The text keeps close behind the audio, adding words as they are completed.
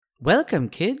Welcome,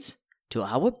 kids, to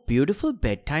our beautiful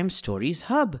bedtime stories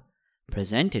hub,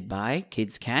 presented by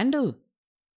Kids Candle.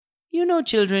 You know,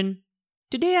 children,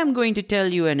 today I'm going to tell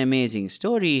you an amazing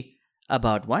story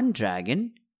about one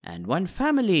dragon and one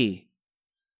family.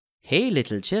 Hey,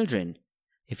 little children,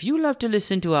 if you love to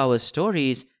listen to our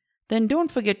stories, then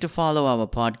don't forget to follow our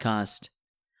podcast.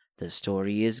 The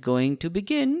story is going to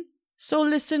begin, so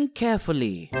listen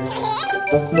carefully.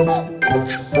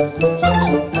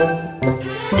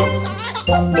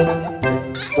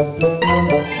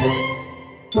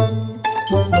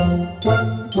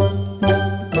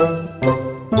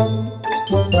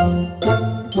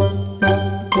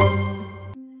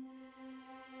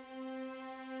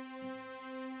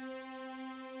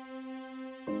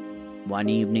 One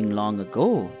evening long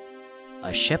ago,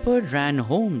 a shepherd ran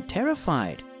home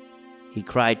terrified. He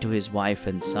cried to his wife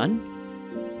and son,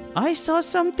 "I saw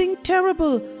something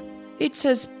terrible. It's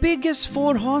as big as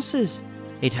 4 horses.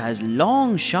 It has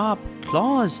long, sharp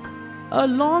claws, a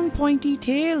long, pointy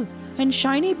tail, and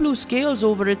shiny blue scales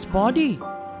over its body."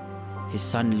 His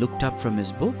son looked up from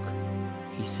his book.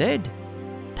 He said,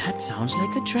 "That sounds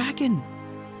like a dragon."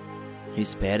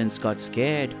 His parents got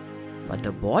scared, but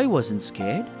the boy wasn't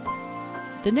scared.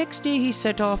 The next day he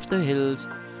set off to the hills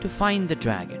to find the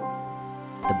dragon.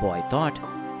 The boy thought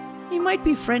he might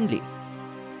be friendly.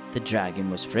 The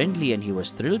dragon was friendly and he was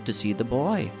thrilled to see the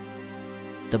boy.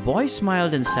 The boy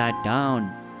smiled and sat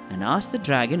down and asked the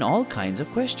dragon all kinds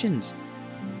of questions.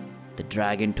 The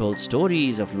dragon told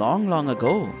stories of long, long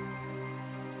ago.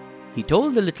 He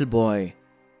told the little boy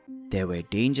there were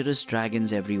dangerous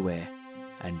dragons everywhere,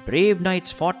 and brave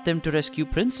knights fought them to rescue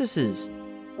princesses.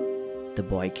 The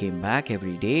boy came back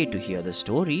every day to hear the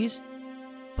stories,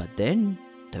 but then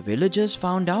the villagers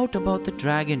found out about the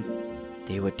dragon.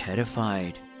 They were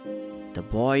terrified. The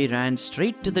boy ran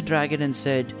straight to the dragon and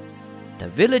said, "The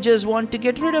villagers want to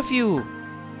get rid of you."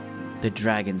 The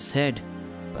dragon said,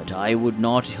 "But I would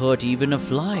not hurt even a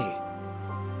fly."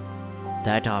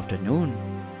 That afternoon,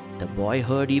 the boy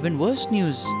heard even worse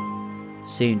news.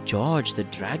 St. George, the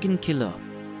dragon killer,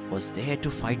 was there to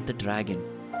fight the dragon.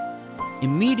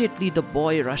 Immediately the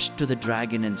boy rushed to the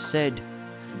dragon and said,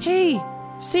 "Hey,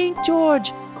 St.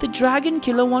 George, the dragon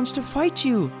killer wants to fight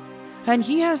you, and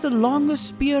he has the longest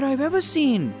spear I've ever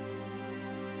seen."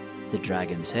 The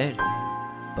dragon said,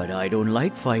 "But I don't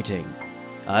like fighting.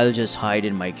 I'll just hide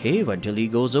in my cave until he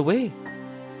goes away."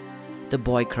 The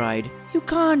boy cried, "You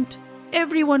can't.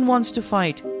 Everyone wants to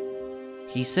fight."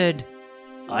 He said,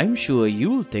 "I'm sure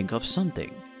you'll think of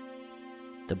something."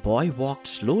 The boy walked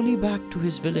slowly back to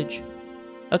his village.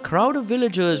 A crowd of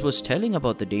villagers was telling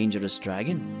about the dangerous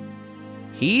dragon.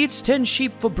 "He eats 10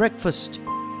 sheep for breakfast.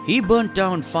 He burnt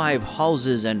down 5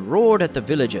 houses and roared at the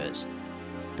villagers."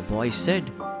 The boy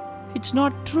said, "It's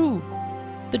not true.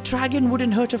 The dragon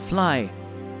wouldn't hurt a fly."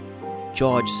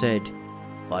 George said,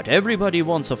 "But everybody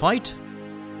wants a fight."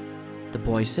 The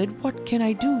boy said, "What can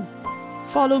I do?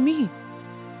 Follow me."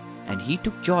 And he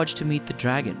took George to meet the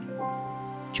dragon.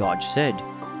 George said,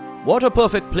 "What a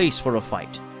perfect place for a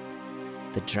fight."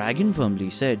 The dragon firmly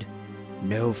said,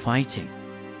 "No fighting."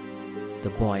 The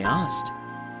boy asked,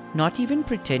 "Not even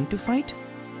pretend to fight?"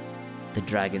 The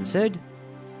dragon said,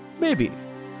 "Maybe."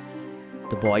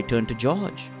 The boy turned to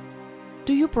George.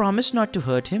 "Do you promise not to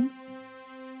hurt him?"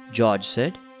 George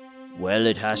said, "Well,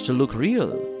 it has to look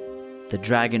real." The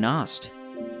dragon asked,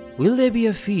 "Will there be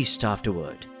a feast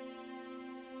afterward?"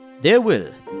 "There will,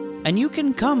 and you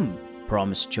can come,"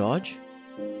 promised George.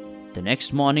 The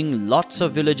next morning, lots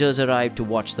of villagers arrived to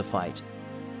watch the fight.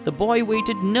 The boy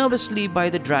waited nervously by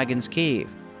the dragon's cave.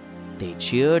 They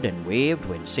cheered and waved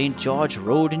when St. George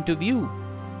rode into view.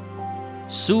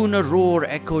 Soon a roar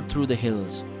echoed through the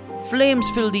hills. Flames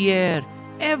filled the air.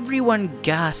 Everyone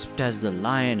gasped as the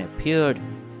lion appeared.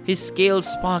 His scales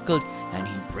sparkled and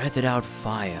he breathed out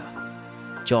fire.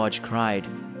 George cried,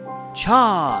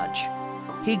 "Charge!"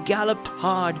 He galloped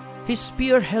hard, his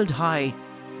spear held high.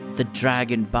 The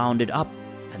dragon bounded up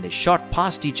and they shot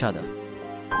past each other.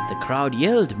 The crowd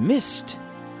yelled, "Missed!"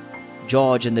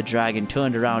 George and the dragon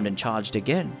turned around and charged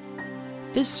again.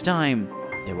 This time,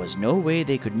 there was no way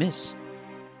they could miss.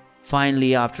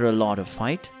 Finally, after a lot of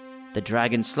fight, the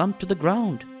dragon slumped to the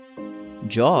ground.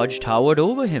 George towered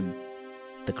over him.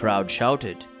 The crowd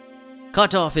shouted,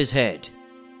 "Cut off his head!"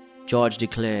 George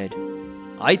declared,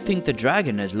 "I think the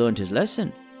dragon has learned his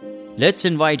lesson. Let's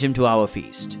invite him to our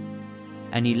feast."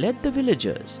 And he led the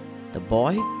villagers, the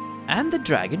boy, and the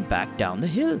dragon back down the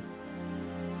hill.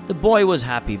 The boy was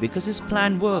happy because his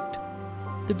plan worked.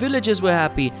 The villagers were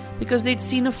happy because they'd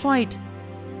seen a fight.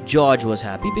 George was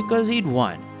happy because he'd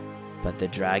won. But the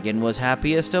dragon was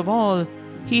happiest of all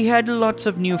He had lots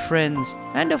of new friends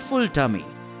and a full tummy.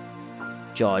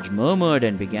 George murmured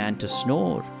and began to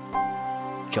snore.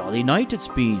 "Jolly night it's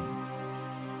been."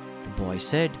 The boy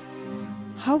said,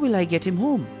 "How will I get him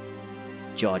home?"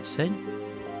 George said,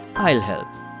 "I'll help."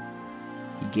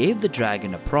 He gave the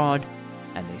dragon a prod,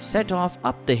 and they set off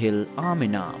up the hill arm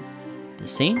in arm, the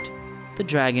saint, the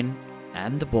dragon,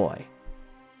 and the boy.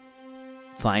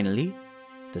 Finally,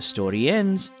 the story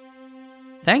ends.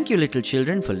 Thank you, little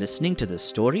children, for listening to this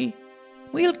story.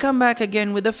 We'll come back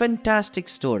again with a fantastic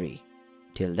story.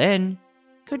 Till then,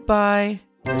 goodbye.